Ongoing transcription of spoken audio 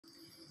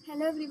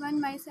Hello everyone,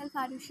 myself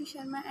Aarushi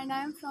Sharma and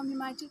I am from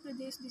Himachal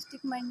Pradesh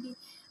district Mandi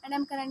and I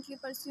am currently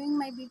pursuing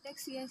my BTech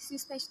CSC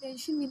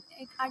specialization with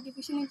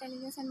Artificial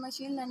Intelligence and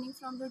Machine Learning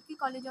from Roorkee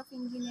College of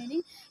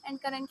Engineering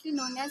and currently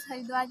known as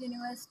Haridwar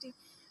University.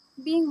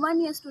 Being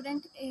 1 year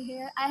student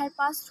here, I had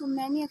passed through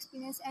many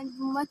experiences and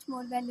much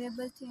more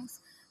valuable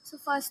things. So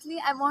firstly,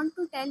 I want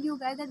to tell you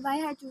guys that why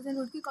I had chosen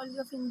Roorkee College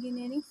of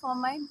Engineering for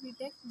my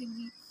BTech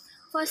degree.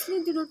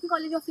 Firstly, the Roorkee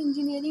College of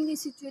Engineering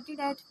is situated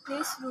at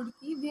place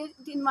Roorkee, where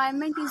the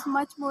environment is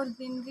much more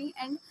greenery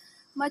and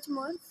much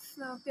more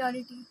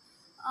purity.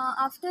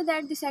 After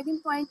that, the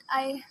second point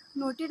I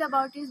noted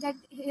about is that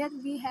here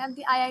we have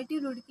the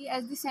IIT Roorkee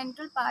as the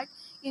central part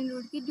in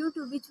Roorkee, due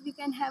to which we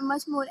can have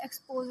much more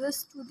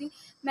exposures to the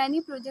many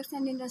projects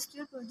and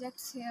industrial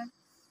projects here.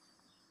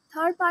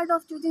 Third part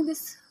of choosing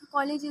this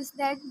college is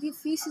that the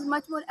fees is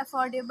much more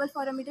affordable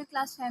for a middle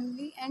class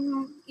family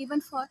and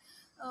even for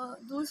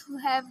those who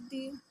have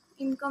the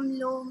income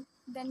low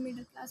than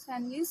middle class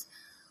families.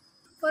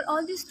 For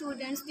all the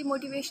students, the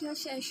motivational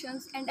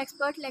sessions and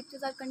expert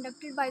lectures are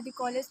conducted by the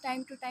college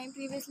time to time.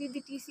 Previously,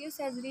 the TCS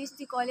has reached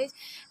the college,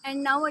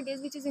 and nowadays,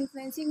 which is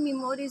influencing me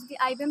more, is the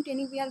IBM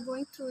training. We are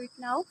going through it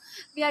now.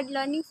 We are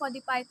learning for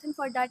the Python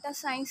for data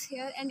science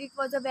here, and it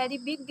was a very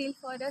big deal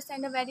for us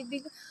and a very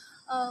big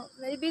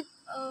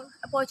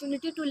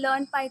opportunity to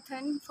learn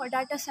Python for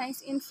data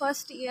science in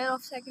first year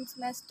of second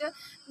semester,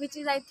 which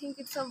is I think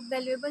it's a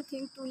valuable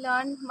thing to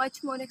learn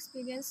much more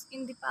experience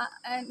in the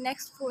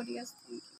next 4 years. Thank you.